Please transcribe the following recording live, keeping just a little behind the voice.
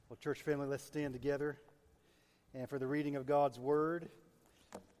Church family, let's stand together. And for the reading of God's Word,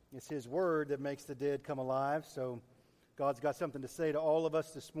 it's His Word that makes the dead come alive. So God's got something to say to all of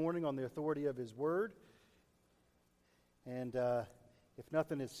us this morning on the authority of His Word. And if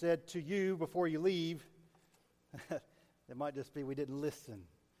nothing is said to you before you leave, it might just be we didn't listen.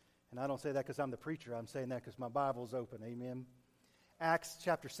 And I don't say that because I'm the preacher. I'm saying that because my Bible's open. Amen. Acts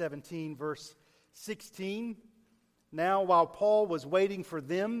chapter 17, verse 16. Now, while Paul was waiting for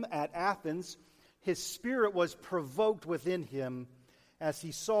them at Athens, his spirit was provoked within him as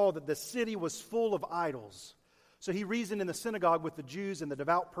he saw that the city was full of idols. So he reasoned in the synagogue with the Jews and the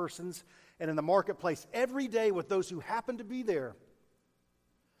devout persons, and in the marketplace every day with those who happened to be there.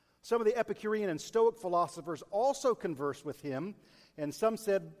 Some of the Epicurean and Stoic philosophers also conversed with him, and some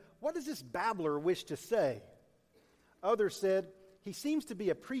said, "What does this babbler wish to say?" Others said, "He seems to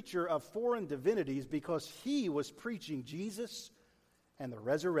be a preacher of foreign divinities because he was preaching Jesus and the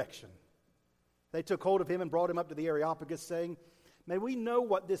resurrection." They took hold of him and brought him up to the Areopagus, saying, "May we know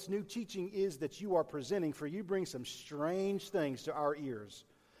what this new teaching is that you are presenting, for you bring some strange things to our ears.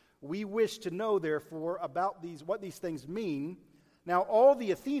 We wish to know, therefore, about what these things mean." Now all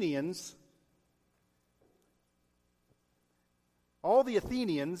the Athenians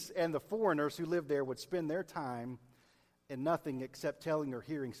and the foreigners who lived there would spend their time in nothing except telling or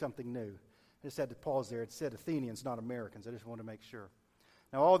hearing something new. I just had to pause there. It said Athenians, not Americans. I just want to make sure.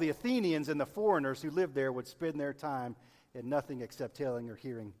 Now all the Athenians and the foreigners who lived there would spend their time in nothing except telling or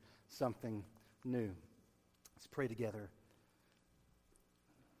hearing something new. Let's pray together.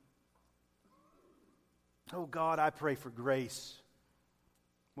 Oh God, I pray for grace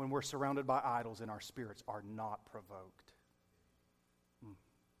when we're surrounded by idols and our spirits are not provoked.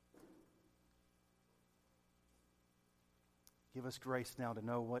 Give us grace now to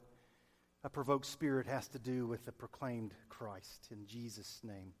know what a provoked spirit has to do with the proclaimed Christ. In Jesus'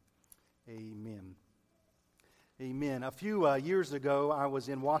 name, amen. Amen. A few years ago, I was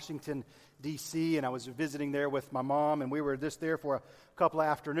in Washington, D.C., and I was visiting there with my mom, and we were just there for a couple of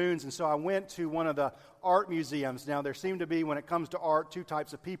afternoons, and so I went to one of the art museums. Now, there seem to be, when it comes to art, two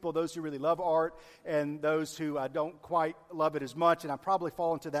types of people, those who really love art and those who don't quite love it as much, and I probably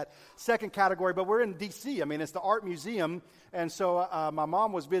fall into that second category, but we're in D.C. I mean, it's the art museum, and so my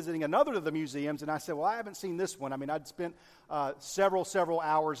mom was visiting another of the museums, and I said, well, I haven't seen this one. I mean, I'd spent several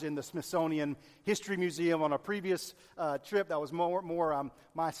hours in the Smithsonian History Museum on a previous trip that was more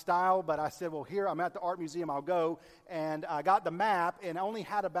my style, but I said, well, here, I'm at the art museum, I'll go, and I got the map, and only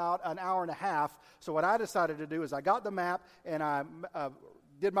had about an hour and a half, so what I decided to do is I got the map, and I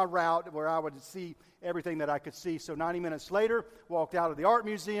did my route where I would see everything that I could see. So 90 minutes later, walked out of the art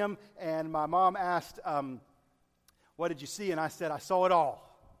museum, and my mom asked, what did you see? And I said, I saw it all.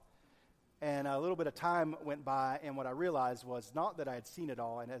 And a little bit of time went by, and what I realized was not that I had seen it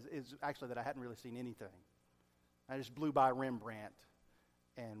all, and it's actually that I hadn't really seen anything. I just blew by Rembrandt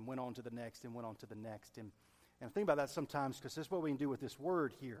and went on to the next and went on to the next. And think about that sometimes, because this is what we can do with this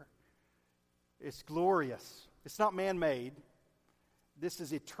word here. It's glorious. It's not man-made. This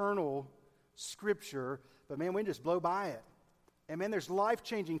is eternal Scripture, but man, we can just blow by it. And man, there's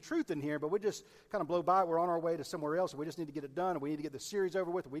life-changing truth in here, but we just kind of blow by it. We're on our way to somewhere else, and we just need to get it done, and we need to get the series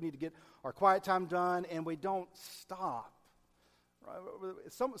over with, and we need to get our quiet time done, and we don't stop.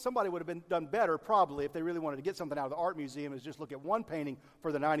 Somebody would have been done better, probably, if they really wanted to get something out of the art museum, is just look at one painting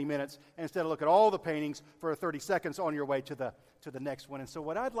for the 90 minutes, and instead of look at all the paintings for 30 seconds on your way to the next one. And so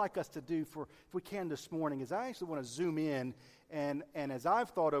what I'd like us to do, if we can this morning, is I actually want to zoom in, and as I've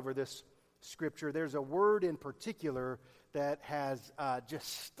thought over this Scripture, there's a word in particular that has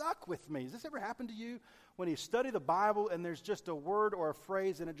just stuck with me. Has this ever happened to you? When you study the Bible and there's just a word or a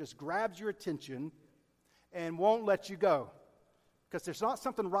phrase and it just grabs your attention and won't let you go. Because there's not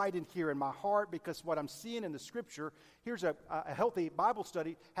something right in here in my heart, because what I'm seeing in the Scripture, here's a healthy Bible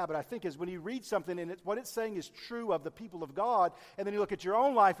study habit, I think, is when you read something and what it's saying is true of the people of God, and then you look at your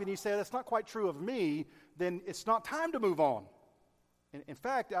own life and you say, that's not quite true of me, then it's not time to move on. In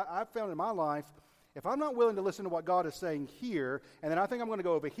fact, I've found in my life, if I'm not willing to listen to what God is saying here, and then I think I'm going to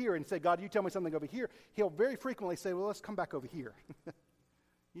go over here and say, God, you tell me something over here, He'll very frequently say, well, let's come back over here.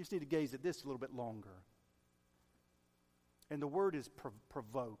 You just need to gaze at this a little bit longer. And the word is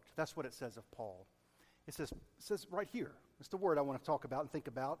provoked. That's what it says of Paul. It says right here. It's the word I want to talk about and think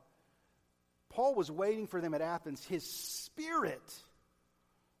about. Paul was waiting for them at Athens. His spirit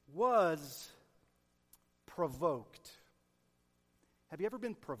was provoked. Have you ever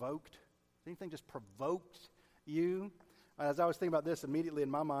been provoked? Has anything just provoked you? As I was thinking about this, immediately in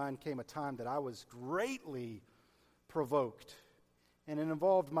my mind came a time that I was greatly provoked. And it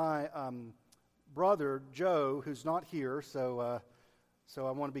involved my brother, Joe, who's not here, so So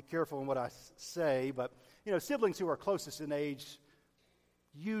I want to be careful in what I say, but, siblings who are closest in age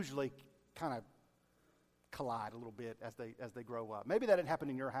usually kind of collide a little bit as they grow up. Maybe that didn't happen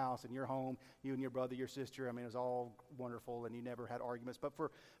in your house, in your home, you and your brother, your sister. I mean, it was all wonderful, and you never had arguments. But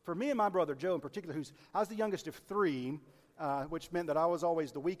for me and my brother, Joe, in particular, I was the youngest of three, which meant that I was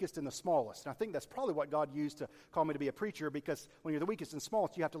always the weakest and the smallest. And I think that's probably what God used to call me to be a preacher, because when you're the weakest and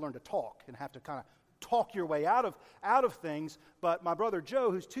smallest, you have to learn to talk and have to kind of talk your way out of things. But my brother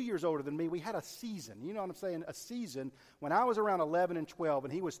Joe, who's 2 years older than me, we had a season, you know what I'm saying, a season when I was around 11 and 12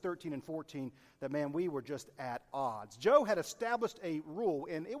 and he was 13 and 14, that, man, we were just at odds. Joe had established a rule,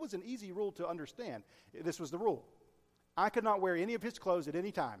 and it was an easy rule to understand. This was the rule: I could not wear any of his clothes at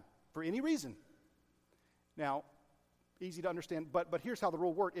any time for any reason. Now, easy to understand, but here's how the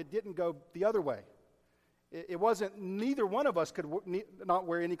rule worked. It didn't go the other way. It wasn't, neither one of us could not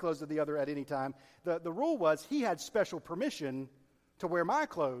wear any clothes of the other at any time. The rule was he had special permission to wear my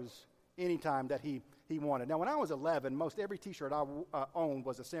clothes anytime that he wanted. Now, when I was 11, most every T-shirt I owned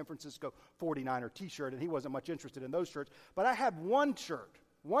was a San Francisco 49er T-shirt, and he wasn't much interested in those shirts. But I had one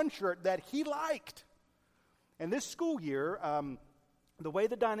shirt that he liked. And this school year, the way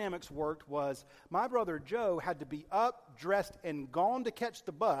the dynamics worked was my brother Joe had to be up, dressed, and gone to catch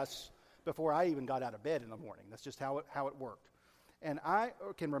the bus before I even got out of bed in the morning. That's just how it worked. And I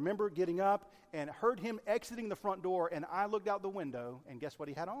can remember getting up and heard him exiting the front door, and I looked out the window, and guess what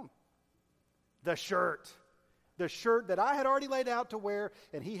he had on? The shirt. The shirt that I had already laid out to wear,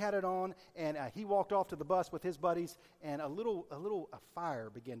 and he had it on, and he walked off to the bus with his buddies, and a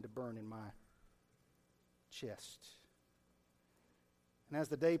fire began to burn in my chest. And as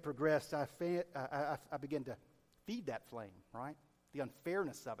the day progressed, I began to feed that flame, right? The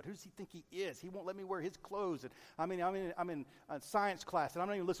unfairness of it. Who does he think he is? He won't let me wear his clothes. And I'm in science class, and I'm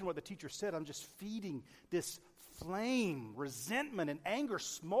not even listening to what the teacher said. I'm just feeding this flame, resentment and anger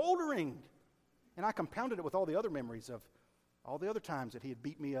smoldering. And I compounded it with all the other memories of all the other times that he had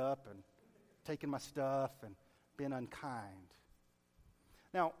beat me up and taken my stuff and been unkind.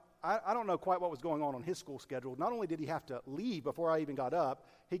 Now, I don't know quite what was going on his school schedule. Not only did he have to leave before I even got up,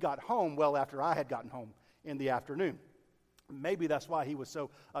 he got home well after I had gotten home in the afternoon. Maybe that's why he was so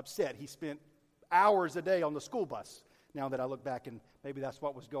upset. He spent hours a day on the school bus, now that I look back, and maybe that's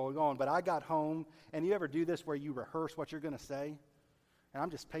what was going on. But I got home, and you ever do this where you rehearse what you're going to say? And I'm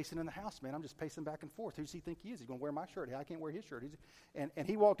just pacing in the house, man. I'm just pacing back and forth. Who does he think he is? He's going to wear my shirt. I can't wear his shirt. And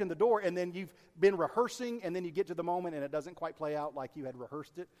he walked in the door, and then you've been rehearsing, and then you get to the moment, and it doesn't quite play out like you had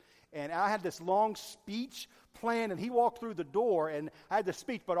rehearsed it. And I had this long speech planned, and he walked through the door, and I had the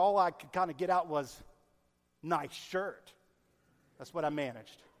speech, but all I could kind of get out was, nice shirt. That's what I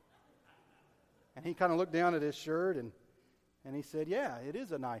managed. And he kind of looked down at his shirt, and he said, yeah, it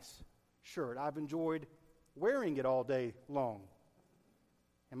is a nice shirt. I've enjoyed wearing it all day long.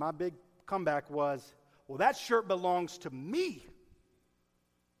 And my big comeback was, well, that shirt belongs to me.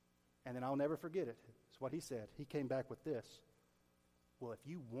 And then I'll never forget it. It's what he said. He came back with this. Well, if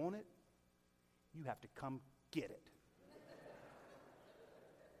you want it, you have to come get it.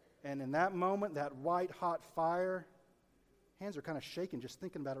 And in that moment, that white hot fire, hands are kind of shaking just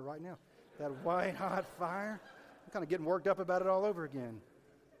thinking about it right now. That white hot fire, I'm kind of getting worked up about it all over again.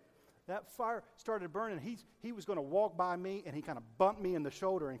 That fire started burning. He was going to walk by me, and he kind of bumped me in the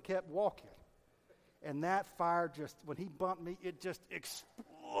shoulder and kept walking. And that fire just, when he bumped me, it just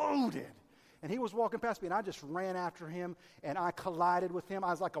exploded. And he was walking past me, and I just ran after him, and I collided with him. I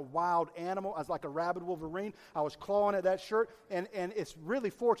was like a wild animal. I was like a rabid wolverine. I was clawing at that shirt, and it's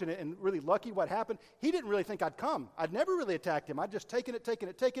really fortunate and really lucky what happened. He didn't really think I'd come. I'd never really attacked him. I'd just taken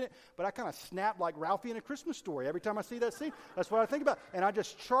it, but I kind of snapped like Ralphie in A Christmas Story every time I see that scene. That's what I think about. And I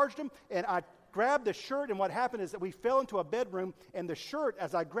just charged him, and I grabbed the shirt, and what happened is that we fell into a bedroom, and the shirt,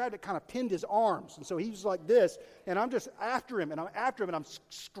 as I grabbed it, kind of pinned his arms. And so he was like this, and I'm just after him, and I'm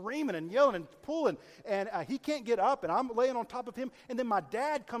screaming and yelling and pulling, and he can't get up, and I'm laying on top of him. And then my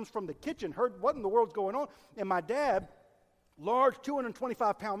dad comes from the kitchen, heard what in the world's going on, and my dad, large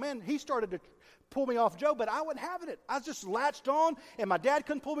 225-pound man, he started to pull me off Joe, but I wasn't having it. I was just latched on, and my dad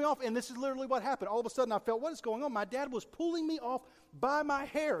couldn't pull me off, and this is literally what happened. All of a sudden, I felt, what is going on? My dad was pulling me off by my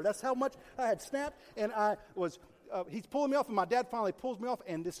hair. That's how much I had snapped, and he's pulling me off, and my dad finally pulls me off,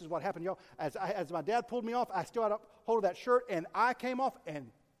 and this is what happened, y'all. As my dad pulled me off, I still had hold of that shirt, and I came off,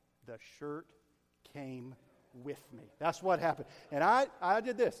 and the shirt came with me. That's what happened. And I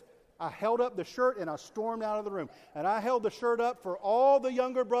did this. I held up the shirt, and I stormed out of the room. And I held the shirt up for all the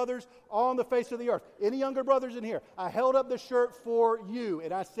younger brothers on the face of the earth. Any younger brothers in here? I held up the shirt for you,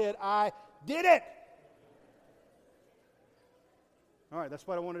 and I said, I did it. All right, that's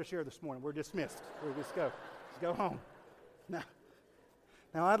what I wanted to share this morning. We're dismissed. We'll just go. Let's go home. Now,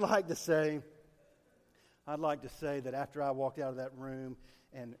 Now, I'd like to say that after I walked out of that room,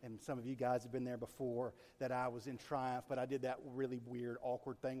 and some of you guys have been there before, that I was in triumph, but I did that really weird,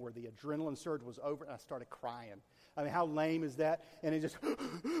 awkward thing where the adrenaline surge was over and I started crying. I mean, how lame is that? And he just,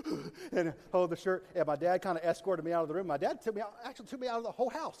 and hold the shirt. And my dad kind of escorted me out of the room. My dad took me out of the whole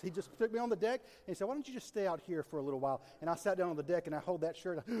house. He just took me on the deck and he said, why don't you just stay out here for a little while? And I sat down on the deck and I hold that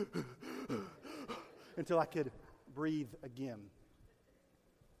shirt until I could breathe again.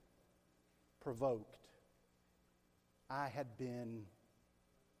 Provoked. I had been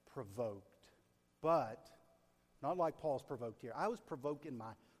provoked. But not like Paul's provoked here. I was provoked in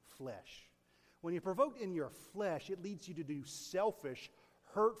my flesh. When you're provoked in your flesh, it leads you to do selfish,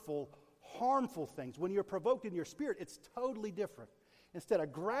 hurtful, harmful things. When you're provoked in your spirit, it's totally different. Instead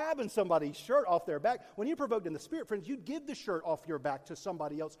of grabbing somebody's shirt off their back, when you're provoked in the spirit, friends, you give the shirt off your back to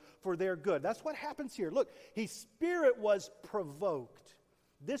somebody else for their good. That's what happens here. Look, his spirit was provoked.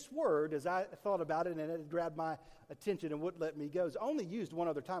 This word, as I thought about it and it grabbed my attention and wouldn't let me go, is only used one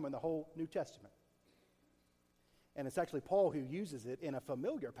other time in the whole New Testament. And it's actually Paul who uses it in a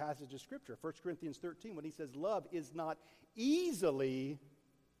familiar passage of Scripture, 1 Corinthians 13, when he says, love is not easily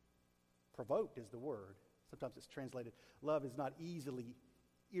provoked, is the word. Sometimes it's translated, love is not easily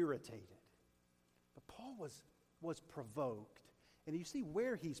irritated. But Paul was provoked. And you see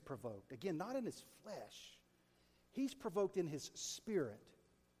where he's provoked. Again, not in his flesh. He's provoked in his spirit.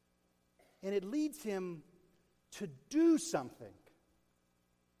 And it leads him to do something.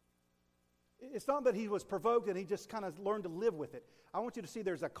 It's not that he was provoked and he just kind of learned to live with it. I want you to see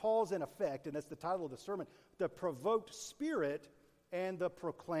there's a cause and effect, and that's the title of the sermon, the provoked spirit and the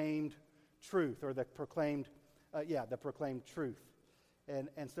proclaimed truth, or the proclaimed truth.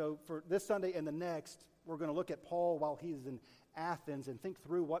 And so for this Sunday and the next, we're going to look at Paul while he's in Athens and think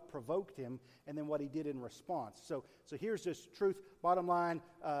through what provoked him and then what he did in response. So here's just truth. Bottom line,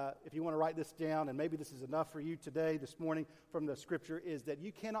 if you want to write this down, and maybe this is enough for you today, this morning from the Scripture, is that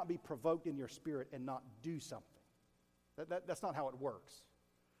you cannot be provoked in your spirit and not do something. That's not how it works.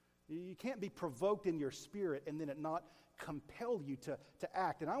 You can't be provoked in your spirit and then it not compel you to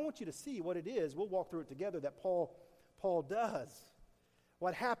act. And I want you to see what it is. We'll walk through it together that Paul does.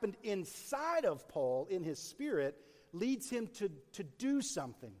 What happened inside of Paul in his spirit leads him to do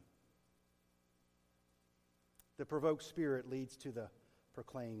something. The provoked spirit leads to the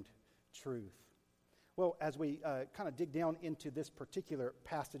proclaimed truth. Well, as we kind of dig down into this particular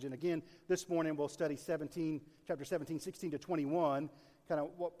passage, and again, this morning we'll study chapter 17, 16 to 21, kind of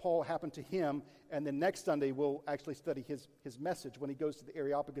what Paul happened to him, and then next Sunday we'll actually study his message when he goes to the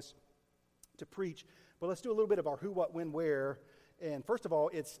Areopagus to preach. But let's do a little bit of our who, what, when, where. And first of all,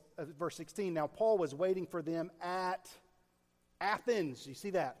 it's verse 16. Now, Paul was waiting for them at Athens. You see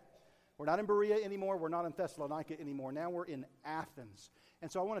that? We're not in Berea anymore. We're not in Thessalonica anymore. Now we're in Athens.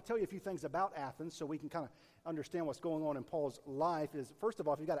 And so I want to tell you a few things about Athens so we can kind of understand what's going on in Paul's life. Is first of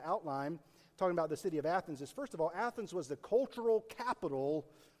all, if you've got an outline talking about the city of Athens, is first of all, Athens was the cultural capital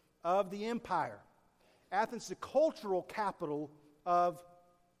of the empire. Athens is the cultural capital of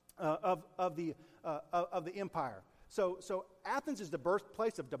the empire. So Athens is the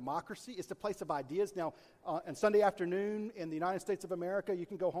birthplace of democracy. It's the place of ideas. Now, on Sunday afternoon in the United States of America, you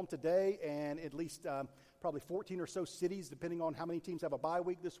can go home today, and at least probably 14 or so cities, depending on how many teams have a bye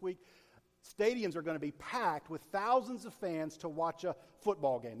week this week, stadiums are going to be packed with thousands of fans to watch a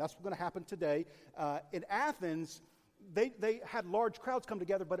football game. That's what's going to happen today. In Athens, they had large crowds come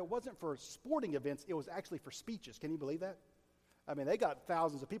together, but it wasn't for sporting events. It was actually for speeches. Can you believe that? I mean, they got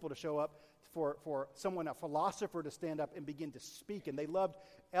thousands of people to show up for someone, a philosopher, to stand up and begin to speak. And they loved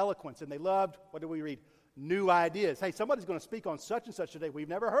eloquence, and they loved, what do we read? New ideas. Hey, somebody's going to speak on such and such today. We've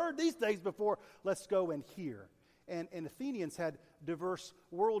never heard these things before. Let's go and hear. And Athenians had diverse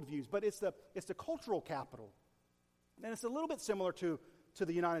worldviews, but it's the cultural capital. And it's a little bit similar to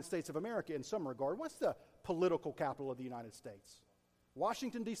the United States of America in some regard. What's the political capital of the United States?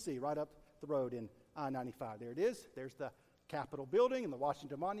 Washington, D.C., right up the road in I-95. There it is. There's the Capitol building and the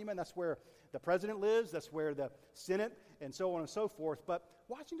Washington Monument. That's where the president lives. That's where the Senate and so on and so forth. But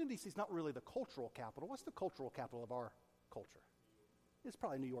Washington, D.C. is not really the cultural capital. What's the cultural capital of our culture? It's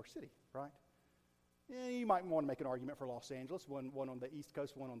probably New York City, right? Yeah, you might want to make an argument for Los Angeles, one on the East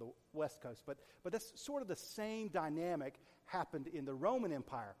Coast, one on the West Coast. But that's sort of the same dynamic happened in the Roman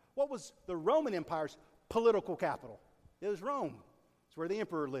Empire. What was the Roman Empire's political capital? It was Rome. It's where the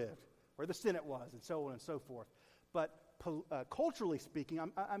emperor lived, where the Senate was, and so on and so forth. But culturally speaking,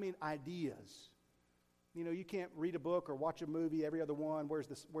 I mean ideas. You know, you can't read a book or watch a movie, every other one. Where's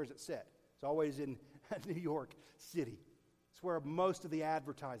it set? It's always in New York City. It's where most of the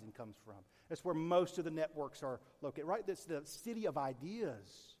advertising comes from. That's where most of the networks are located, right? That's the city of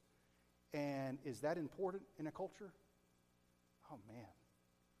ideas. And is that important in a culture? Oh, man.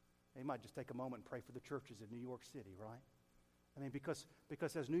 They might just take a moment and pray for the churches in New York City, right? I mean,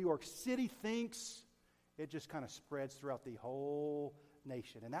 because as New York City thinks, it just kind of spreads throughout the whole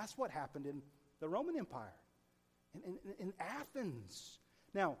nation. And that's what happened in the Roman Empire, in Athens.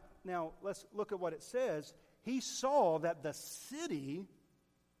 Now, let's look at what it says. He saw that the city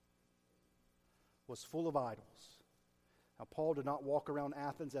was full of idols. Now, Paul did not walk around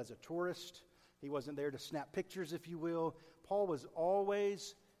Athens as a tourist. He wasn't there to snap pictures, if you will. Paul was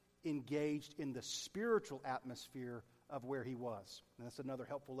always engaged in the spiritual atmosphere of where he was. And that's another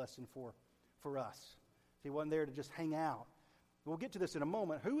helpful lesson for us. He wasn't there to just hang out. We'll get to this in a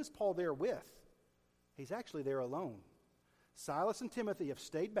moment. Who is Paul there with? He's actually there alone. Silas and Timothy have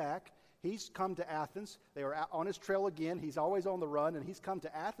stayed back. He's come to Athens. They are on his trail again. He's always on the run, and he's come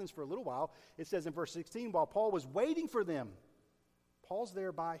to Athens for a little while. It says in verse 16, while Paul was waiting for them, Paul's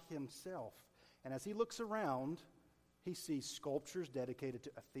there by himself. And as he looks around, he sees sculptures dedicated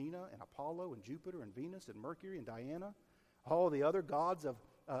to Athena and Apollo and Jupiter and Venus and Mercury and Diana, all the other gods of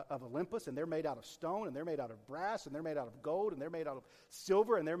Olympus, and they're made out of stone, and they're made out of brass, and they're made out of gold, and they're made out of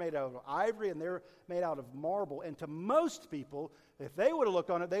silver, and they're made out of ivory, and they're made out of marble. And to most people, if they would have looked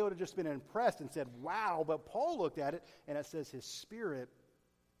on it, they would have just been impressed and said, wow. But Paul looked at it, and it says his spirit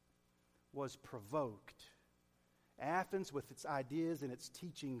was provoked. Athens, with its ideas and its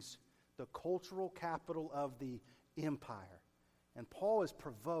teachings, the cultural capital of the empire. And Paul is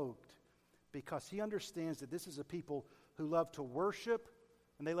provoked because he understands that this is a people who love to worship,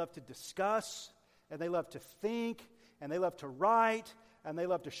 and they love to discuss, and they love to think, and they love to write, and they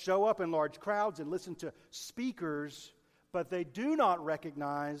love to show up in large crowds and listen to speakers, but they do not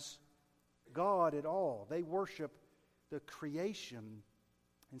recognize God at all. They worship the creation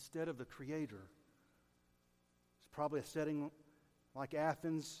instead of the Creator. It's probably a setting like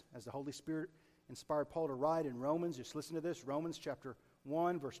Athens, as the Holy Spirit inspired Paul to write in Romans. Just listen to this, Romans chapter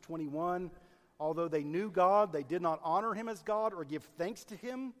 1, verse 21. Although they knew God, they did not honor him as God or give thanks to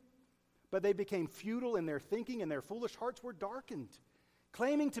him, but they became futile in their thinking, and their foolish hearts were darkened.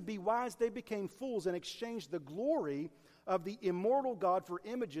 Claiming to be wise, they became fools and exchanged the glory of the immortal God for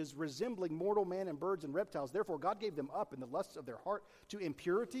images resembling mortal man and birds and reptiles. Therefore, God gave them up in the lusts of their heart to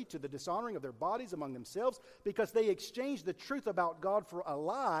impurity, to the dishonoring of their bodies among themselves, because they exchanged the truth about God for a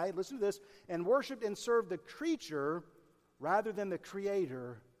lie, listen to this, and worshipped and served the creature rather than the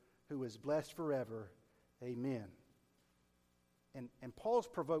Creator, who is blessed forever. Amen. And Paul's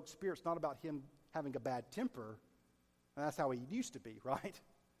provoked spirit's not about him having a bad temper. And that's how he used to be, right?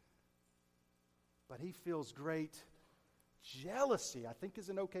 But he feels great jealousy, I think is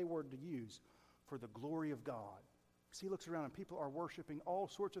an okay word to use, for the glory of God. Because he looks around and people are worshiping all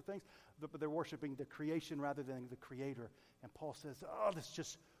sorts of things, but they're worshiping the creation rather than the Creator. And Paul says, oh, this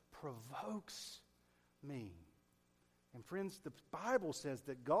just provokes me. And friends, the Bible says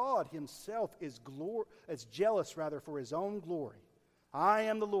that God himself is jealous for his own glory. I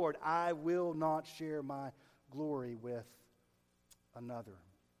am the Lord. I will not share my glory with another.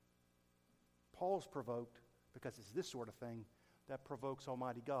 Paul's provoked because it's this sort of thing that provokes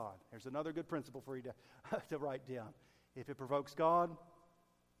Almighty God. There's another good principle for you to write down. If it provokes God,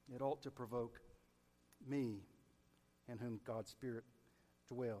 it ought to provoke me, in whom God's Spirit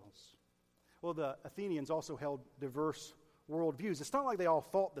dwells. Well, the Athenians also held diverse worldviews. It's not like they all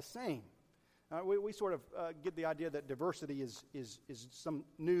thought the same. We sort of get the idea that diversity is some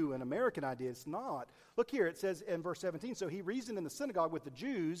new and American idea. It's not. Look here, it says in verse 17, so he reasoned in the synagogue with the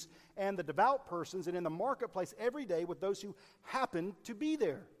Jews and the devout persons, and in the marketplace every day with those who happened to be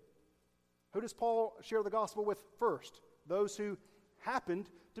there. Who does Paul share the gospel with first? Those who happened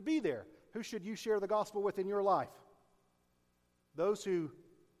to be there. Who should you share the gospel with in your life? Those who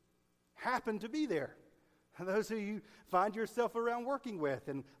happen to be there. Those who you find yourself around working with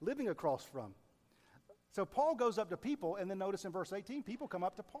and living across from. So Paul goes up to people, and then notice in verse 18, people come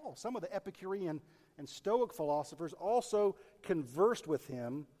up to Paul. Some of the Epicurean and Stoic philosophers also conversed with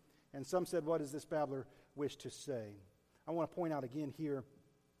him, and some said, what does this babbler wish to say? I want to point out again here,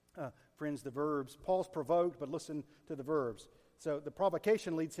 friends, the verbs. Paul's provoked, but listen to the verbs. So the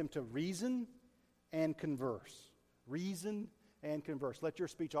provocation leads him to reason and converse. Reason and converse. Let your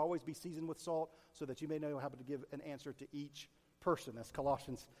speech always be seasoned with salt, so that you may know how to give an answer to each person. That's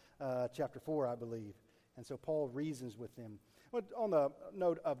Colossians chapter 4, I believe. And so Paul reasons with them. But on the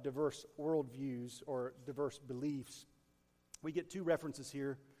note of diverse worldviews or diverse beliefs, we get two references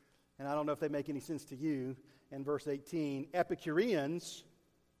here, and I don't know if they make any sense to you. In verse 18, Epicureans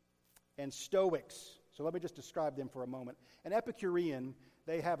and Stoics. So let me just describe them for a moment. An Epicurean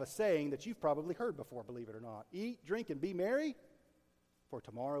they have a saying that you've probably heard before, believe it or not. Eat, drink, and be merry, for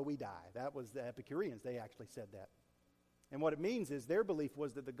tomorrow we die. That was the Epicureans. They actually said that. And what it means is their belief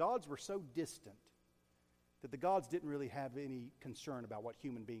was that the gods were so distant that the gods didn't really have any concern about what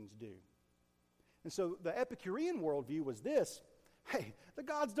human beings do. And so the Epicurean worldview was this: hey, the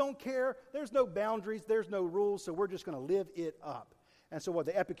gods don't care. There's no boundaries. There's no rules, so we're just going to live it up. And so what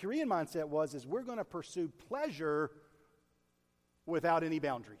the Epicurean mindset was is we're going to pursue pleasure without any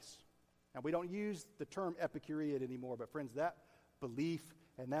boundaries. And we don't use the term Epicurean anymore, but friends, that belief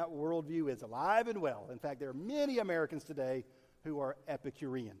and that worldview is alive and well. In fact, there are many Americans today who are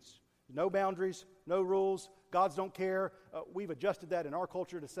Epicureans. No boundaries, no rules, gods don't care. We've adjusted that in our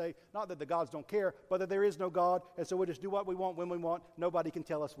culture to say, not that the gods don't care, but that there is no God, and so we'll just do what we want when we want. Nobody can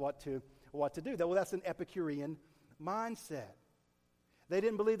tell us what to do. Well, that's an Epicurean mindset. They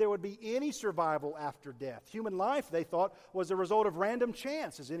didn't believe there would be any survival after death. Human life, they thought, was a result of random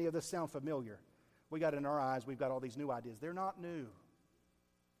chance. Does any of this sound familiar? We got in our eyes, we've got all these new ideas. They're not new.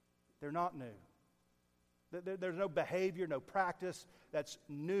 They're not new. There's no behavior, no practice that's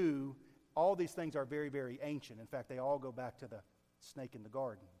new. All these things are very, very ancient. In fact, they all go back to the snake in the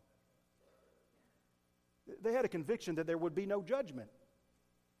garden. They had a conviction that there would be no judgment.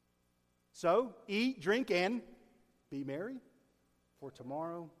 So, eat, drink, and be merry, for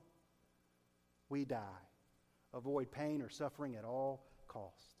tomorrow we die. Avoid pain or suffering at all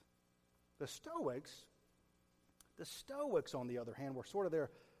cost. The Stoics, on the other hand, were sort of their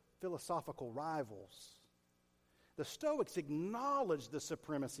philosophical rivals. The Stoics acknowledged the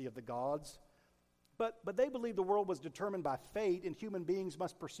supremacy of the gods, but they believed the world was determined by fate and human beings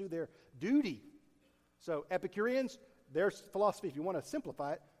must pursue their duty. So Epicureans, their philosophy, if you want to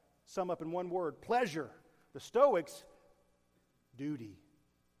simplify it, sum up in one word: pleasure. The Stoics, duty.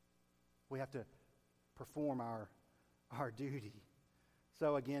 We have to perform our duty.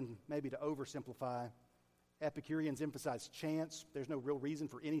 So again, maybe to oversimplify, Epicureans emphasize chance. There's no real reason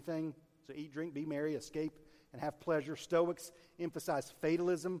for anything. So eat, drink, be merry, escape, and have pleasure. Stoics emphasize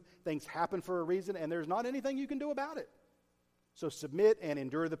fatalism. Things happen for a reason, and there's not anything you can do about it. So submit and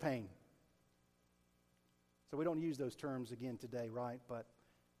endure the pain. So we don't use those terms again today, right? But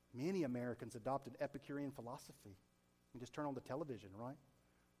many Americans adopted Epicurean philosophy. You just turn on the television, right?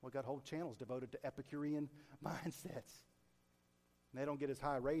 We've got whole channels devoted to Epicurean mindsets. And they don't get as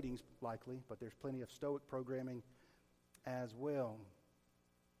high ratings, likely, but there's plenty of Stoic programming as well.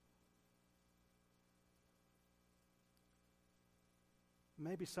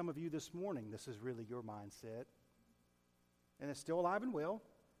 Maybe some of you this morning, this is really your mindset. And it's still alive and well,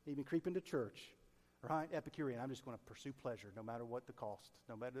 even creeping to church, right? Epicurean, I'm just going to pursue pleasure no matter what the cost.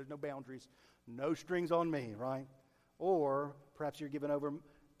 There's no boundaries, no strings on me, right? Or perhaps you're given over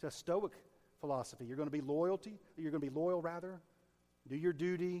to Stoic philosophy. You're going to be loyal, do your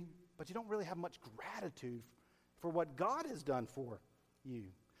duty, but you don't really have much gratitude for what God has done for you.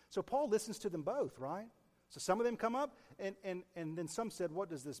 So Paul listens to them both, right? So some of them come up, and then some said, what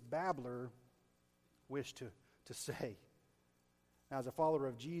does this babbler wish to say? Now, as a follower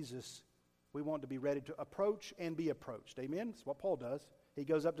of Jesus, we want to be ready to approach and be approached. Amen? That's what Paul does. He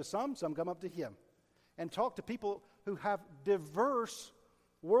goes up to some come up to him. And talk to people who have diverse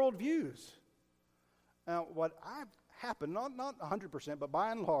worldviews. Now, what I've happened, not 100%, but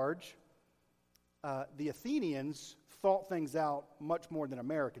by and large, the Athenians thought things out much more than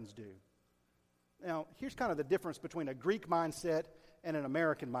Americans do. Now, here's kind of the difference between a Greek mindset and an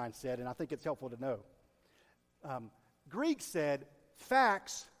American mindset, and I think it's helpful to know. Greeks said,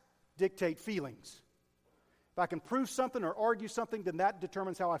 facts dictate feelings. If I can prove something or argue something, then that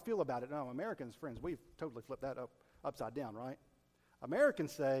determines how I feel about it. No, Americans, friends, we've totally flipped that upside down, right?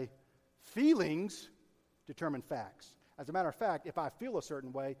 Americans say, feelings determine facts. As a matter of fact, if I feel a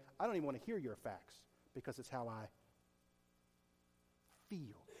certain way, I don't even want to hear your facts because it's how I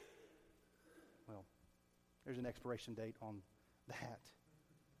feel. Well, there's an expiration date on that.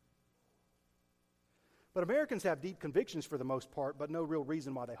 But Americans have deep convictions for the most part, but no real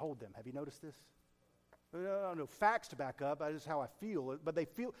reason why they hold them. Have you noticed this? No facts to back up. That is how I feel. But they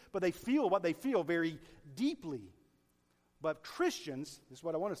feel what they feel very deeply. But Christians, this is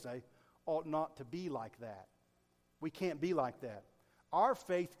what I want to say, ought not to be like that. We can't be like that. Our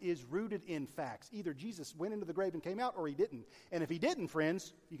faith is rooted in facts. Either Jesus went into the grave and came out, or he didn't. And if he didn't,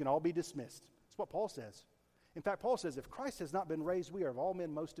 friends, you can all be dismissed. That's what Paul says. In fact, Paul says, if Christ has not been raised, we are of all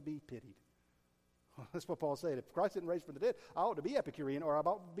men most to be pitied. That's what Paul said. If Christ didn't raise from the dead, I ought to be Epicurean, or I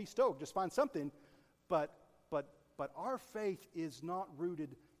ought to be Stoic. Just find something. But our faith is not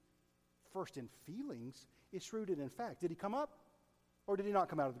rooted first in feelings. It's rooted in fact. Did he come up, or did he not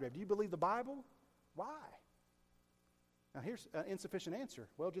come out of the grave? Do you believe the Bible? Why? Now here's an insufficient answer.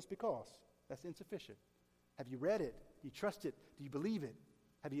 Well, just because. That's insufficient. Have you read it? Do you trust it? Do you believe it?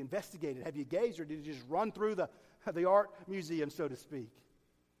 Have you investigated? Have you gazed, or did you just run through the art museum, so to speak?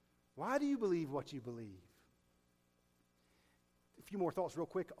 Why do you believe what you believe? A few more thoughts real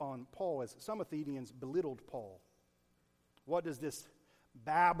quick on Paul, as some Athenians belittled Paul. What does this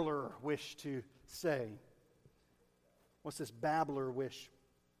babbler wish to say? What's this babbler wish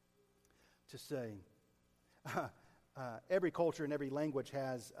to say? Every culture and every language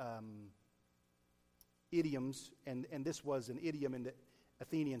has idioms, and this was an idiom in the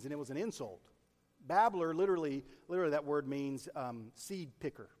Athenians, and it was an insult. Babbler, literally that word means seed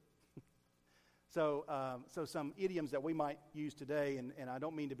picker. So some idioms that we might use today, and I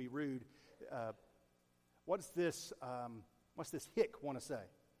don't mean to be rude. What's this hick want to say?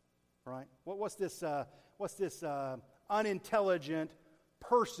 Right? What's this unintelligent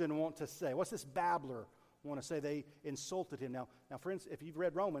person want to say? What's this babbler want to say? They insulted him. Now, friends, if you've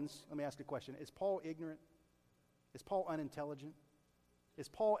read Romans, let me ask you a question. Is Paul ignorant? Is Paul unintelligent? Is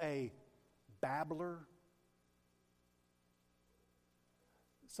Paul a babbler?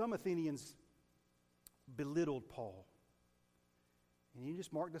 Some Athenians belittled Paul. And you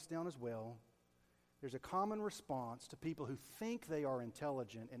just mark this down as well. There's a common response to people who think they are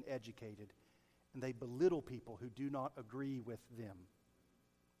intelligent and educated, and they belittle people who do not agree with them.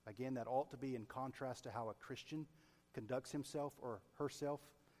 Again, that ought to be in contrast to how a Christian conducts himself or herself.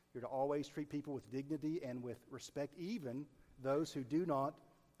 You're to always treat people with dignity and with respect, even those who do not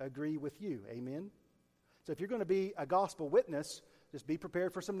agree with you. Amen? So if you're going to be a gospel witness, just be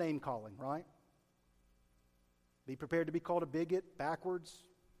prepared for some name calling, right? Be prepared to be called a bigot, backwards,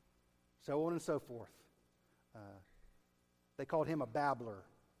 so on and so forth. They called him a babbler.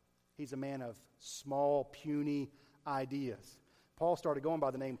 He's a man of small, puny ideas. Paul started going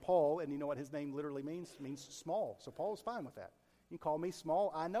by the name Paul, and you know what his name literally means? It means small. So Paul was fine with that. You can call me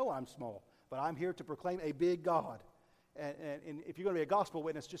small. I know I'm small, but I'm here to proclaim a big God. And if you're going to be a gospel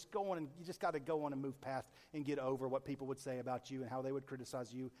witness, you just got to go on and move past and get over what people would say about you and how they would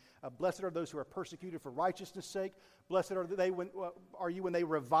criticize you. Blessed are those who are persecuted for righteousness' sake. Blessed are you when they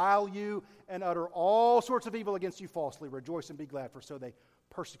revile you and utter all sorts of evil against you falsely. Rejoice and be glad, for so they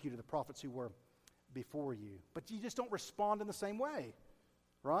persecuted the prophets who were before you. But you just don't respond in the same way,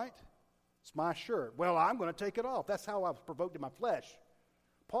 right? It's my shirt. Well, I'm going to take it off. That's how I was provoked in my flesh.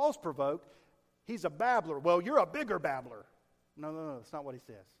 Paul's provoked. He's a babbler. Well, you're a bigger babbler. No, that's not what he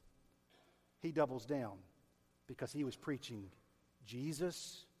says. He doubles down because he was preaching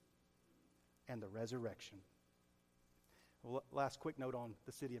Jesus and the resurrection. Well, last quick note on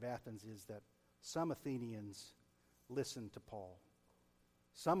the city of Athens is that some Athenians listened to Paul.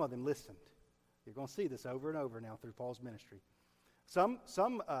 Some of them listened. You're going to see this over and over now through Paul's ministry. Some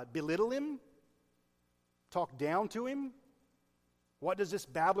belittle him, talk down to him. What does this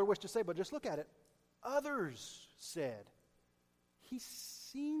babbler wish to say? But just look at it. Others said, he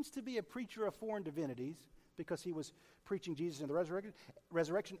seems to be a preacher of foreign divinities because he was preaching Jesus and the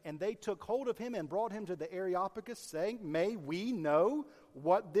resurrection, and they took hold of him and brought him to the Areopagus, saying, may we know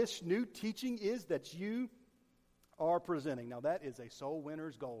what this new teaching is that you are presenting. Now that is a soul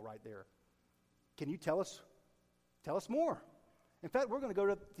winner's goal right there. Can you tell us more? In fact, we're going to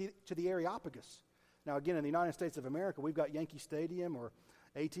go to the Areopagus. Now, again, in the United States of America, we've got Yankee Stadium or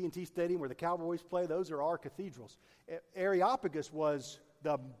AT&T Stadium where the Cowboys play. Those are our cathedrals. Areopagus was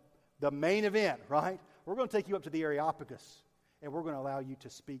the main event, right? We're going to take you up to the Areopagus, and we're going to allow you to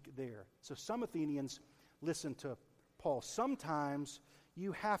speak there. So some Athenians listen to Paul. Sometimes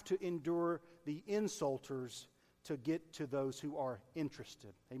you have to endure the insulters to get to those who are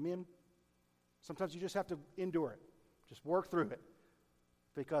interested. Amen? Sometimes you just have to endure it. Just work through it.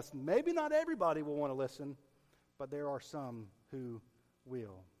 Because maybe not everybody will want to listen, but there are some who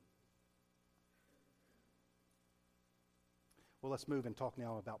will. Well, let's move and talk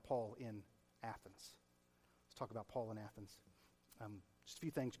now about Paul in Athens. Let's talk about Paul in Athens. Just a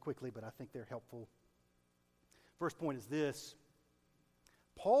few things quickly, but I think they're helpful. First point is this.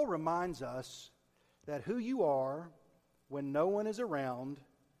 Paul reminds us that who you are when no one is around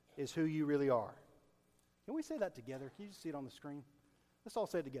is who you really are. Can we say that together? Can you just see it on the screen? Let's all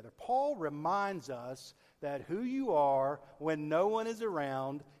say it together. Paul reminds us that who you are when no one is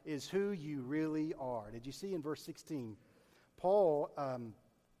around is who you really are. Did you see in verse 16? Paul,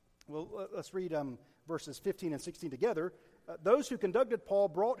 let's read verses 15 and 16 together. Those who conducted Paul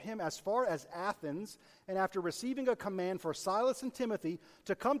brought him as far as Athens, and after receiving a command for Silas and Timothy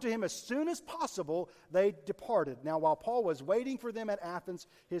to come to him as soon as possible, they departed. Now, while Paul was waiting for them at Athens,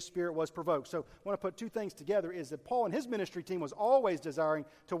 his spirit was provoked. So I want to put two things together, is that Paul and his ministry team was always desiring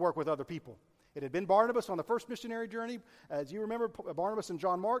to work with other people. It had been Barnabas on the first missionary journey. As you remember, Barnabas and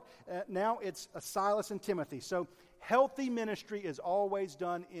John Mark. Now it's Silas and Timothy. So healthy ministry is always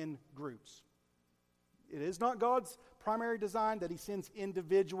done in groups. It is not God's primary design that he sends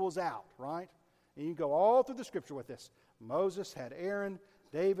individuals out, right? And you can go all through the Scripture with this. Moses had Aaron,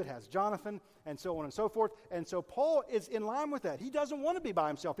 David has Jonathan, and so on and so forth. And so Paul is in line with that. He doesn't want to be by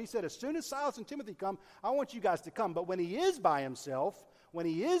himself. He said, as soon as Silas and Timothy come, I want you guys to come. But when he is by himself,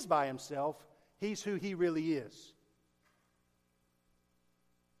 he's who he really is.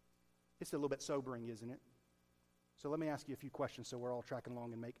 It's a little bit sobering, isn't it? So let me ask you a few questions so we're all tracking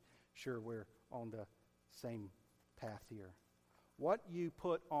along and make sure we're on the same path here. What you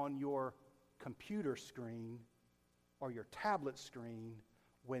put on your computer screen or your tablet screen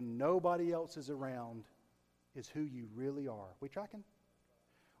when nobody else is around is who you really are. We tracking?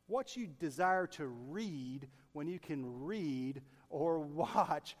 What you desire to read when you can read or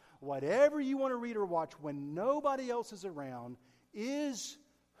watch whatever you want to read or watch when nobody else is around is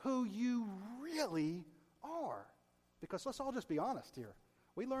who you really are. Because let's all just be honest here.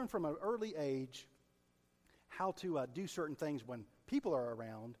 We learn from an early age how to do certain things when people are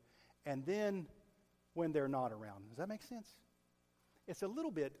around and then when they're not around. Does that make sense? It's a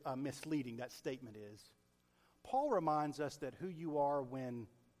little bit misleading, that statement is. Paul reminds us that who you are when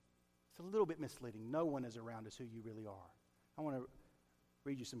it's a little bit misleading. No one is around is who you really are. I want to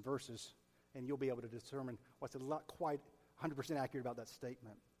read you some verses, and you'll be able to determine what's not quite 100% accurate about that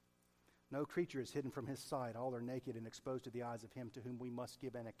statement. No creature is hidden from his sight. All are naked and exposed to the eyes of him to whom we must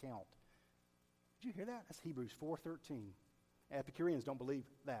give an account. Did you hear that? That's Hebrews 4:13. Epicureans don't believe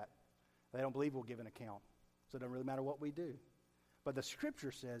that. They don't believe we'll give an account. So it doesn't really matter what we do. But the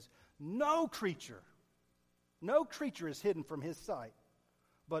Scripture says, no creature is hidden from his sight,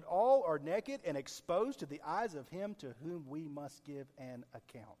 but all are naked and exposed to the eyes of him to whom we must give an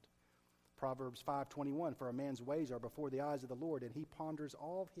account. Proverbs 5:21, for a man's ways are before the eyes of the Lord, and he ponders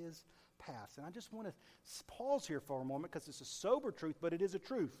all his paths. And I just want to pause here for a moment because it's a sober truth, but it is a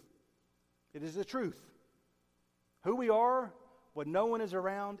truth. It is the truth. Who we are when no one is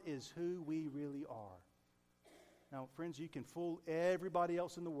around is who we really are. Now, friends, you can fool everybody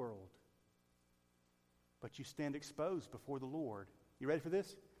else in the world, but you stand exposed before the Lord. You ready for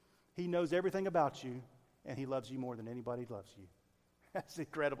this? He knows everything about you, and he loves you more than anybody loves you. That's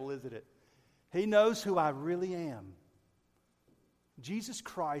incredible, isn't it? He knows who I really am. Jesus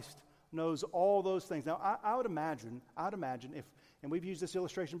Christ knows all those things. Now, I would imagine if, and we've used this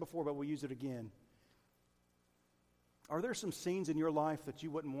illustration before, but we'll use it again. Are there some scenes in your life that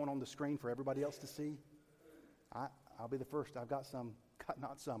you wouldn't want on the screen for everybody else to see? I'll be the first. I've got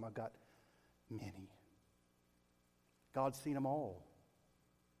many. God's seen them all.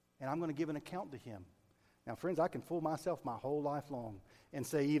 And I'm going to give an account to him. Now, friends, I can fool myself my whole life long and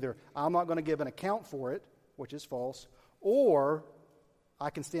say either I'm not going to give an account for it, which is false, or I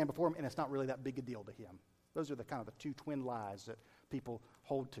can stand before him and it's not really that big a deal to him. Those are the kind of the two twin lies that people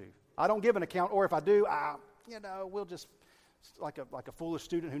hold to. I don't give an account, or if I do, we'll just, like a foolish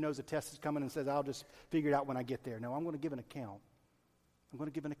student who knows a test is coming and says, I'll just figure it out when I get there. No, I'm going to give an account. I'm going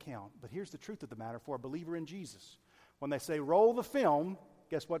to give an account. But here's the truth of the matter for a believer in Jesus. When they say roll the film,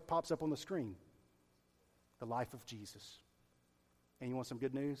 guess what pops up on the screen? The life of Jesus. And you want some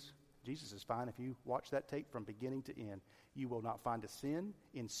good news? Jesus is fine if you watch that tape from beginning to end. You will not find a sin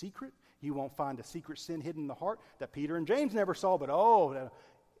in secret. You won't find a secret sin hidden in the heart that Peter and James never saw, but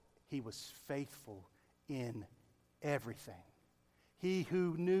he was faithful in everything. He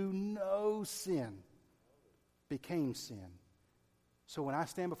who knew no sin became sin. So when I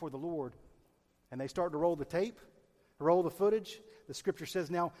stand before the Lord and they start to roll the tape, roll the footage, the Scripture says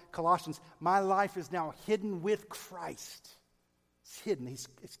now, Colossians, my life is now hidden with Christ. It's hidden.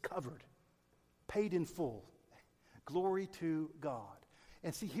 It's covered. Paid in full. Glory to God.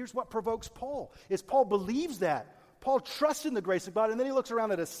 And see, here's what provokes Paul, is Paul believes that. Paul trusts in the grace of God, and then he looks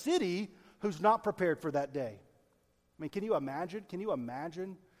around at a city who's not prepared for that day. I mean, can you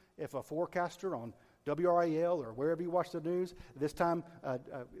imagine if a forecaster on WRAL or wherever you watch the news, this time,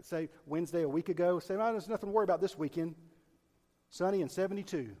 say Wednesday a week ago, say, there's nothing to worry about this weekend. Sunny and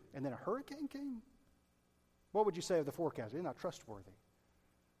 72. And then a hurricane came? What would you say of the forecast? They're not trustworthy.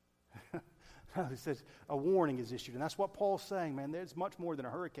 He says a warning is issued. And that's what Paul's saying, man. There's much more than a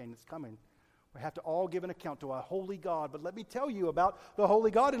hurricane that's coming. We have to all give an account to a holy God. But let me tell you about the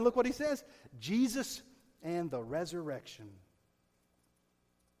holy God. And look what he says. Jesus and the resurrection.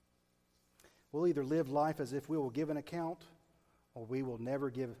 We'll either live life as if we will give an account, or we will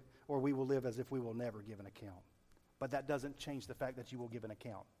live as if we will never give an account. But that doesn't change the fact that you will give an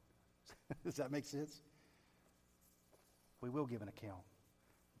account. Does that make sense? We will give an account.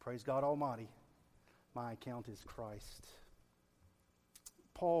 Praise God Almighty. My account is Christ.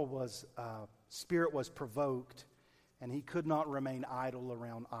 Paul was, spirit was provoked, and he could not remain idle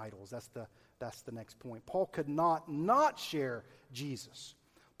around idols. That's the next point. Paul could not share Jesus.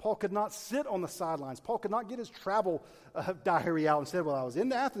 Paul could not sit on the sidelines. Paul could not get his travel diary out and say, well, I was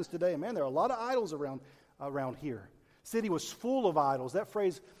in Athens today, and man, there are a lot of idols around here. City was full of idols. That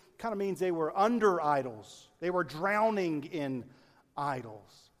phrase kind of means they were under idols. They were drowning in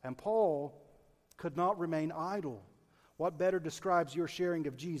idols. And Paul could not remain idle. What better describes your sharing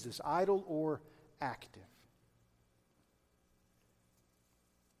of Jesus, idle or active?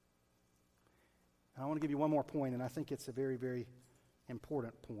 And I want to give you one more point, and I think it's a very, very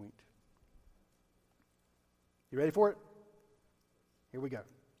important point. You ready for it? Here we go.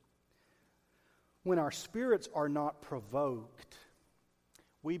 When our spirits are not provoked,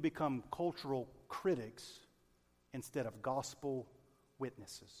 we become cultural critics instead of gospel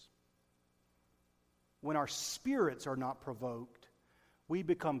witnesses. When our spirits are not provoked, we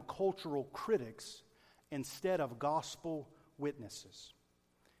become cultural critics instead of gospel witnesses.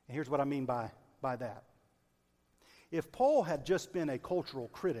 And here's what I mean by that. If Paul had just been a cultural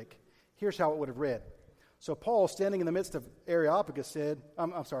critic, here's how it would have read. So Paul, standing in the midst of Areopagus, said,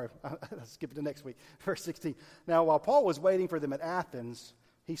 I'm sorry, I'll skip it to next week, verse 16. Now, while Paul was waiting for them at Athens,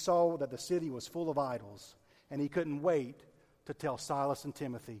 he saw that the city was full of idols, and he couldn't wait to tell Silas and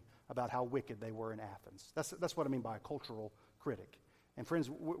Timothy about how wicked they were in Athens. That's what I mean by a cultural critic. And friends,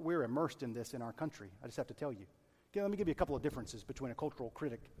 we're immersed in this in our country. I just have to tell you. Okay, let me give you a couple of differences between a cultural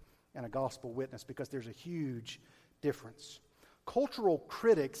critic and a gospel witness, because there's a huge difference. Cultural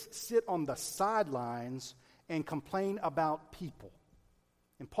critics sit on the sidelines and complain about people.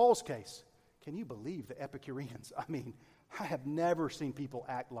 In Paul's case, can you believe the Epicureans? I mean, I have never seen people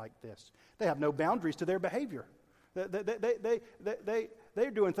act like this. They have no boundaries to their behavior.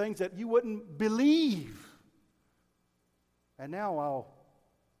 They're doing things that you wouldn't believe. And now I'll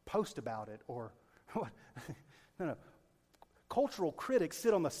post about it or what? No. Cultural critics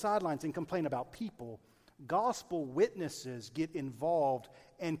sit on the sidelines and complain about people. Gospel witnesses get involved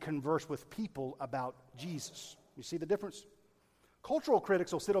and converse with people about Jesus. You see the difference? Cultural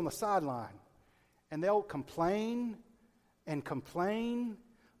critics will sit on the sideline and they'll complain and complain,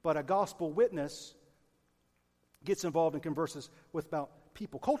 but a gospel witness gets involved and converses with about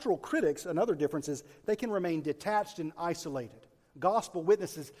people. Cultural critics, another difference is they can remain detached and isolated. Gospel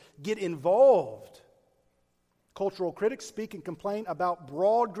witnesses get involved. Cultural critics speak and complain about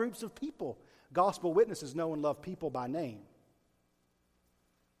broad groups of people. Gospel witnesses know and love people by name.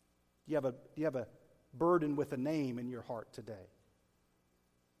 Do you have a burden with a name in your heart today?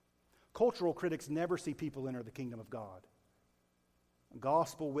 Cultural critics never see people enter the kingdom of God.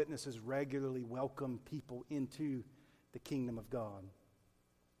 Gospel witnesses regularly welcome people into the kingdom of God.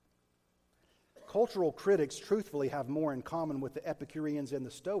 Cultural critics, truthfully, have more in common with the Epicureans and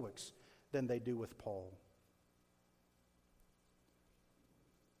the Stoics than they do with Paul.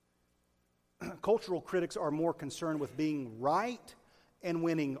 Cultural critics are more concerned with being right and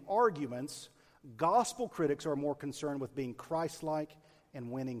winning arguments. Gospel critics are more concerned with being Christ-like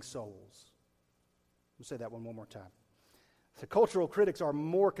and winning souls. I'll say that one more time. So cultural critics are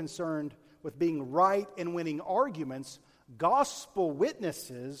more concerned with being right and winning arguments. Gospel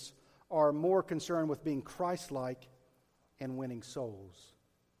witnesses are more concerned with being Christ-like and winning souls.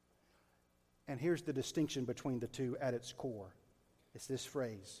 And here's the distinction between the two at its core. It's this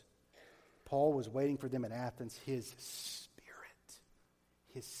phrase. Paul was waiting for them in Athens. His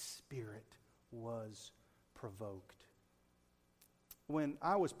spirit was provoked. When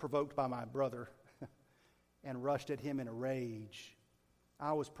I was provoked by my brother and rushed at him in a rage,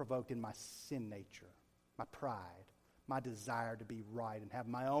 I was provoked in my sin nature, my pride, my desire to be right and have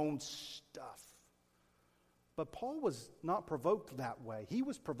my own stuff. But Paul was not provoked that way. He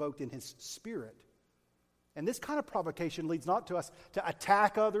was provoked in his spirit. And this kind of provocation leads not to us to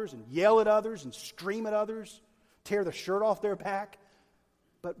attack others and yell at others and scream at others, tear the shirt off their back,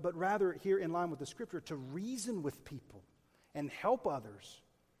 but rather, here in line with the Scripture, to reason with people and help others,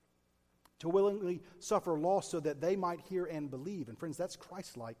 to willingly suffer loss so that they might hear and believe. And friends, that's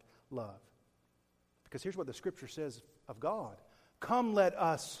Christ-like love. Because here's what the Scripture says of God. Come, let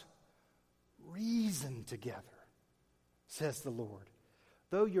us reason together, says the Lord.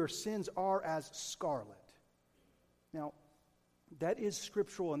 Though your sins are as scarlet. Now, that is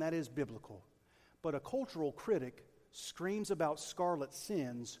scriptural and that is biblical. But a cultural critic screams about scarlet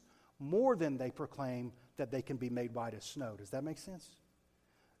sins more than they proclaim that they can be made white as snow. Does that make sense?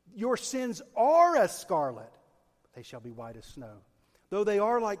 Your sins are as scarlet, but they shall be white as snow. Though they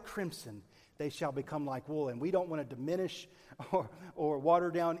are like crimson, they shall become like wool. And we don't want to diminish or water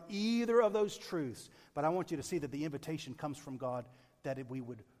down either of those truths. But I want you to see that the invitation comes from God, that we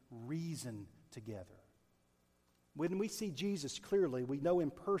would reason together. When we see Jesus clearly, we know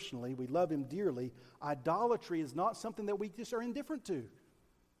him personally, we love him dearly, idolatry is not something that we just are indifferent to.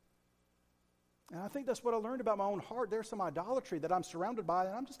 And I think that's what I learned about my own heart. There's some idolatry that I'm surrounded by,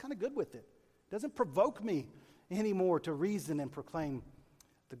 and I'm just kind of good with it. It doesn't provoke me anymore to reason and proclaim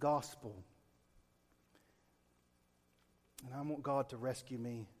the gospel. And I want God to rescue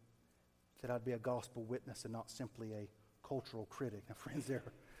me, that I'd be a gospel witness and not simply a cultural critic. Now, friends,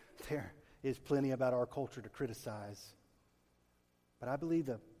 there is plenty about our culture to criticize. But I believe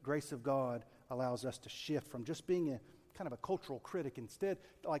the grace of God allows us to shift from just being a kind of a cultural critic, instead,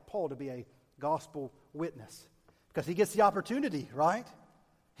 like Paul, to be a gospel witness. Because he gets the opportunity, right?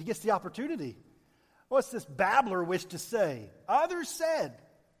 He gets the opportunity. What's this babbler wish to say? Others said.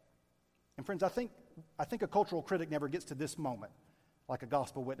 And friends, I think a cultural critic never gets to this moment like a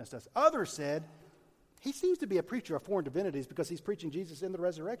gospel witness does. Others said, he seems to be a preacher of foreign divinities because he's preaching Jesus in the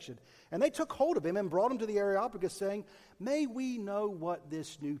resurrection. And they took hold of him and brought him to the Areopagus, saying, may we know what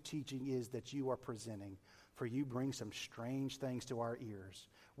this new teaching is that you are presenting, for you bring some strange things to our ears.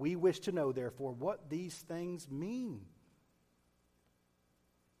 We wish to know, therefore, what these things mean.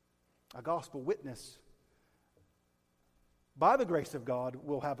 A gospel witness, by the grace of God,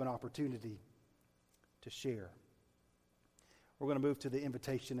 will have an opportunity to share. We're going to move to the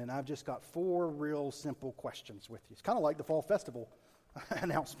invitation, and I've just got 4 real simple questions with you. It's kind of like the Fall Festival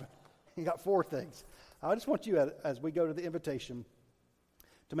announcement. You got 4 things. I just want you, as we go to the invitation,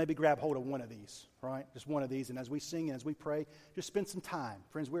 to maybe grab hold of one of these, right? Just one of these, and as we sing and as we pray, just spend some time.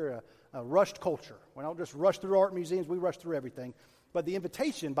 Friends, we're a rushed culture. We don't just rush through art museums, we rush through everything. But the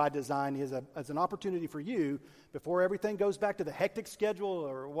invitation, by design, is an opportunity for you, before everything goes back to the hectic schedule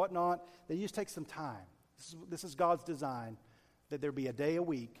or whatnot, that you just take some time. This is God's design, that there be a day a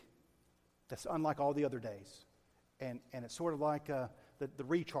week that's unlike all the other days. And it's sort of like the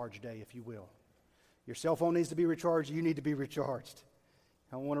recharge day, if you will. Your cell phone needs to be recharged. You need to be recharged.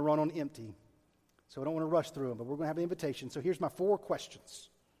 I don't want to run on empty. So I don't want to rush through them, but we're going to have an invitation. So here's my 4 questions.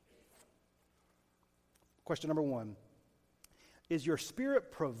 Question number 1. Is your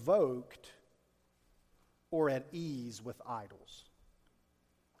spirit provoked or at ease with idols?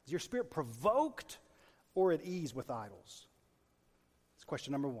 Is your spirit provoked or at ease with idols? That's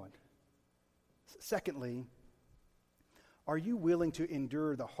question number 1. Secondly, are you willing to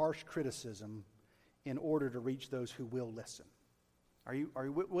endure the harsh criticism in order to reach those who will listen? Are you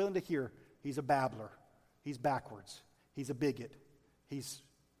willing to hear, he's a babbler, he's backwards, he's a bigot, he's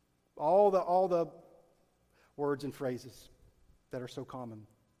all the words and phrases that are so common?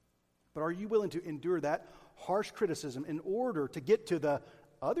 But are you willing to endure that harsh criticism in order to get to the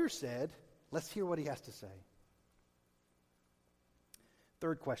others said? Let's hear what he has to say.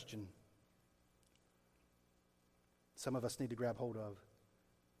 Third question, some of us need to grab hold of.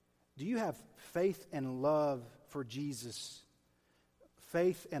 Do you have faith and love for Jesus,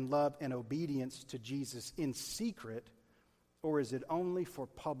 faith and love and obedience to Jesus in secret, or is it only for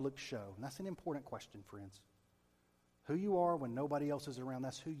public show? And that's an important question, friends. Who you are when nobody else is around,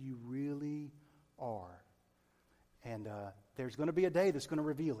 that's who you really are. And there's going to be a day that's going to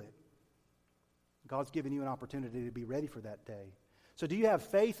reveal it. God's given you an opportunity to be ready for that day. So do you have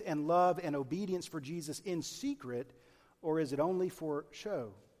faith and love and obedience for Jesus in secret, or is it only for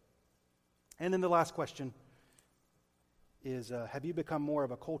show? And then the last question is, have you become more of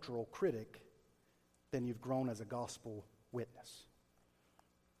a cultural critic than you've grown as a gospel witness?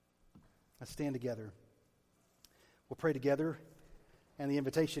 Let's stand together. We'll pray together, and the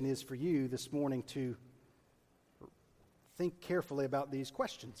invitation is for you this morning to think carefully about these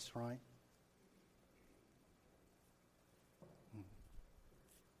questions, right?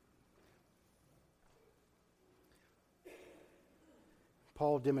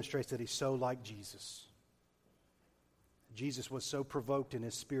 Paul demonstrates that he's so like Jesus. Jesus was so provoked in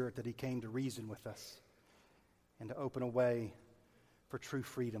his spirit that he came to reason with us and to open a way for true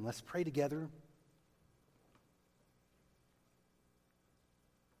freedom. Let's pray together.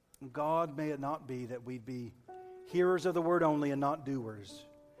 God, may it not be that we'd be hearers of the word only and not doers.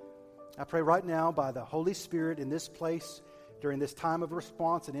 I pray right now by the Holy Spirit in this place during this time of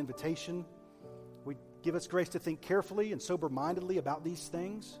response and invitation, we give us grace to think carefully and sober-mindedly about these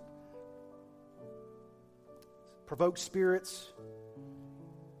things. Provoke spirits,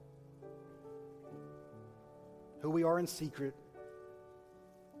 who we are in secret.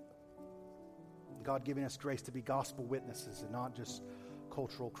 God giving us grace to be gospel witnesses and not just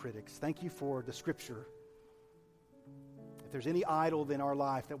cultural critics. Thank you for the scripture. If there's any idol in our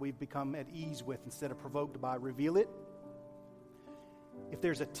life that we've become at ease with instead of provoked by, reveal it. If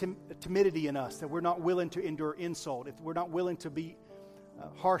there's a timidity in us that we're not willing to endure insult, if we're not willing to be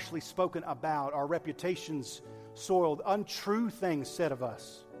harshly spoken about, our reputations soiled, untrue things said of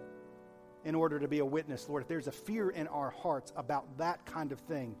us in order to be a witness, Lord, if there's a fear in our hearts about that kind of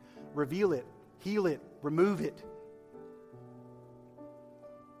thing, reveal it, heal it, remove it.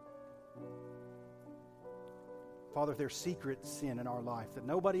 Father, if there's secret sin in our life that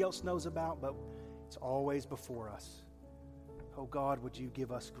nobody else knows about, but it's always before us, oh God, would you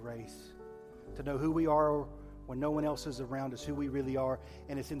give us grace to know who we are when no one else is around us, who we really are.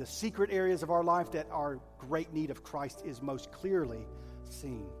 And it's in the secret areas of our life that our great need of Christ is most clearly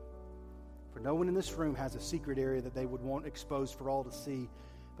seen. For no one in this room has a secret area that they would want exposed for all to see.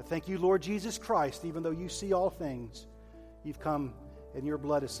 But thank you, Lord Jesus Christ, even though you see all things, you've come and your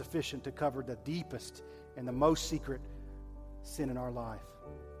blood is sufficient to cover the deepest and the most secret sin in our life.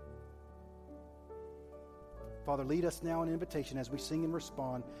 Father, lead us now in invitation as we sing and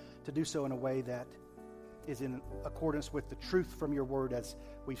respond to do so in a way that is in accordance with the truth from your word as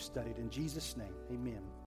we've studied. In Jesus' name, amen.